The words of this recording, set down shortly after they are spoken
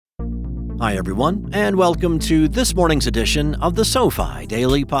Hi, everyone, and welcome to this morning's edition of the SoFi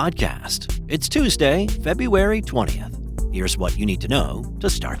Daily Podcast. It's Tuesday, February 20th. Here's what you need to know to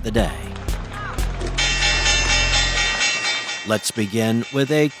start the day. Let's begin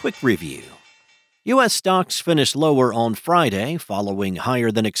with a quick review. U.S. stocks finished lower on Friday following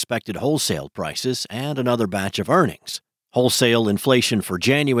higher-than-expected wholesale prices and another batch of earnings. Wholesale inflation for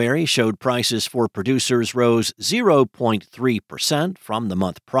January showed prices for producers rose 0.3% from the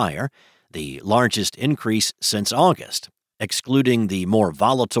month prior, the largest increase since August. Excluding the more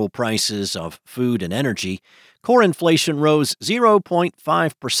volatile prices of food and energy, core inflation rose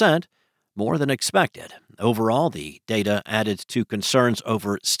 0.5%, more than expected. Overall, the data added to concerns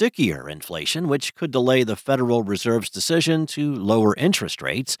over stickier inflation, which could delay the Federal Reserve's decision to lower interest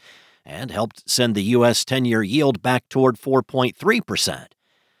rates, and helped send the U.S. 10-year yield back toward 4.3%.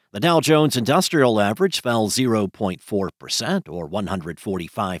 The Dow Jones Industrial Average fell 0.4%, or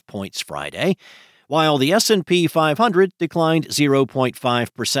 145 points Friday, while the S&P 500 declined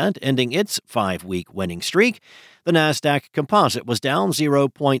 0.5%, ending its 5-week winning streak. The Nasdaq Composite was down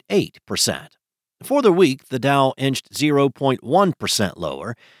 0.8%. For the week, the Dow inched 0.1%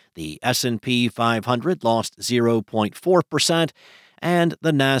 lower, the S&P 500 lost 0.4%, and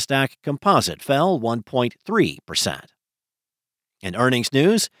the Nasdaq Composite fell 1.3%. In earnings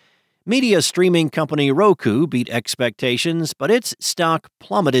news, media streaming company Roku beat expectations, but its stock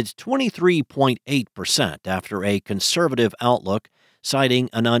plummeted 23.8% after a conservative outlook,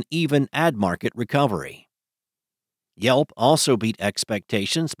 citing an uneven ad market recovery. Yelp also beat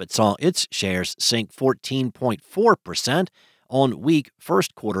expectations, but saw its shares sink 14.4% on weak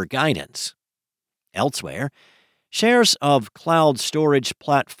first-quarter guidance. Elsewhere, shares of cloud storage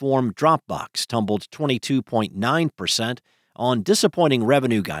platform Dropbox tumbled 22.9% on disappointing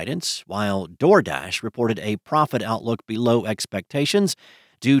revenue guidance, while DoorDash reported a profit outlook below expectations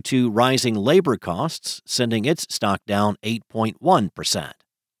due to rising labor costs, sending its stock down 8.1%.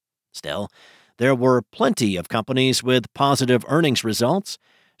 Still, there were plenty of companies with positive earnings results.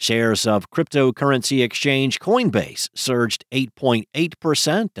 Shares of cryptocurrency exchange Coinbase surged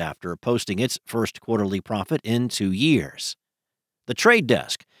 8.8% after posting its first quarterly profit in 2 years. The Trade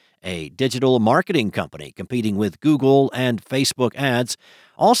Desk, a digital marketing company competing with Google and Facebook ads,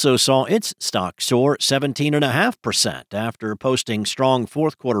 also saw its stock soar 17.5% after posting strong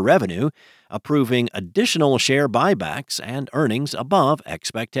fourth-quarter revenue, approving additional share buybacks and earnings above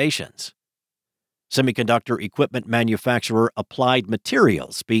expectations. Semiconductor equipment manufacturer Applied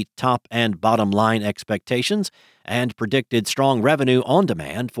Materials beat top and bottom line expectations and predicted strong revenue on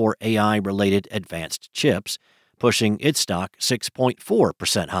demand for AI-related advanced chips, pushing its stock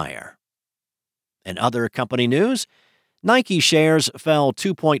 6.4% higher. In other company news, Nike shares fell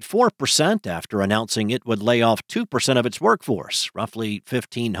 2.4% after announcing it would lay off 2% of its workforce, roughly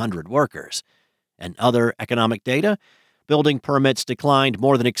 1,500 workers. In other economic data, building permits declined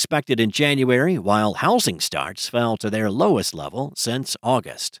more than expected in January, while housing starts fell to their lowest level since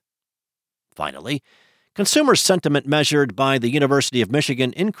August. Finally, consumer sentiment measured by the University of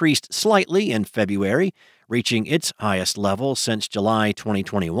Michigan increased slightly in February, reaching its highest level since July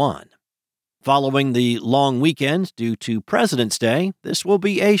 2021. Following the long weekend due to President's Day, this will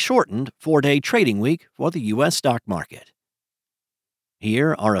be a shortened 4-day trading week for the U.S. stock market.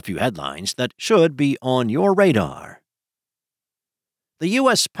 Here are a few headlines that should be on your radar. The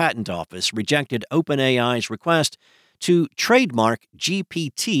U.S. Patent Office rejected OpenAI's request to trademark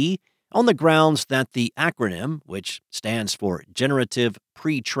GPT on the grounds that the acronym, which stands for Generative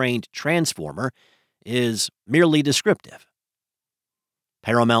Pre-trained Transformer, is merely descriptive.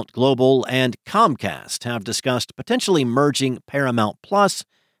 Paramount Global and Comcast have discussed potentially merging Paramount Plus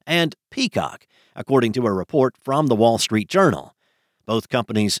and Peacock, according to a report from the Wall Street Journal. Both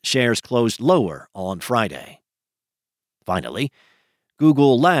companies' shares closed lower on Friday. Finally,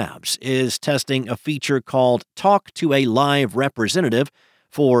 Google Labs is testing a feature called Talk to a Live Representative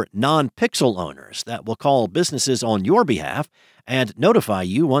for non-Pixel owners that will call businesses on your behalf and notify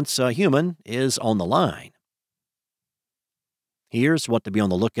you once a human is on the line. Here's what to be on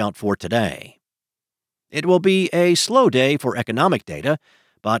the lookout for today. It will be a slow day for economic data,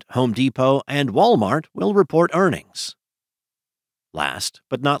 but Home Depot and Walmart will report earnings. Last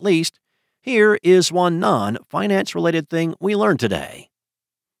but not least, here is one non-finance-related thing we learned today.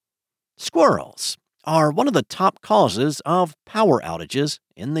 Squirrels are one of the top causes of power outages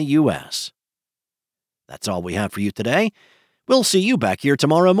in the U.S. That's all we have for you today. We'll see you back here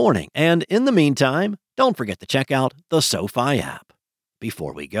tomorrow morning, and in the meantime, don't forget to check out the SoFi app.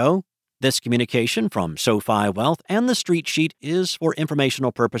 Before we go, This communication from SoFi Wealth and the Street Sheet is for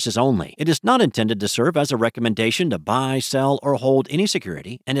informational purposes only. It is not intended to serve as a recommendation to buy, sell, or hold any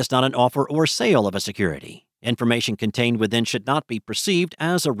security, and is not an offer or sale of a security. Information contained within should not be perceived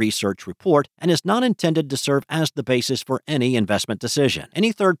as a research report and is not intended to serve as the basis for any investment decision.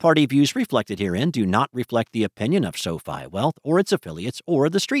 Any third-party views reflected herein do not reflect the opinion of SoFi Wealth or its affiliates or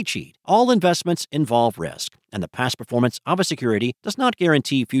the Street Sheet. All investments involve risk, and the past performance of a security does not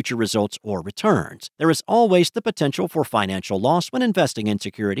guarantee future results or returns. There is always the potential for financial loss when investing in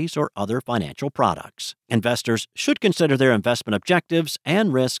securities or other financial products. Investors should consider their investment objectives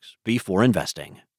and risks before investing.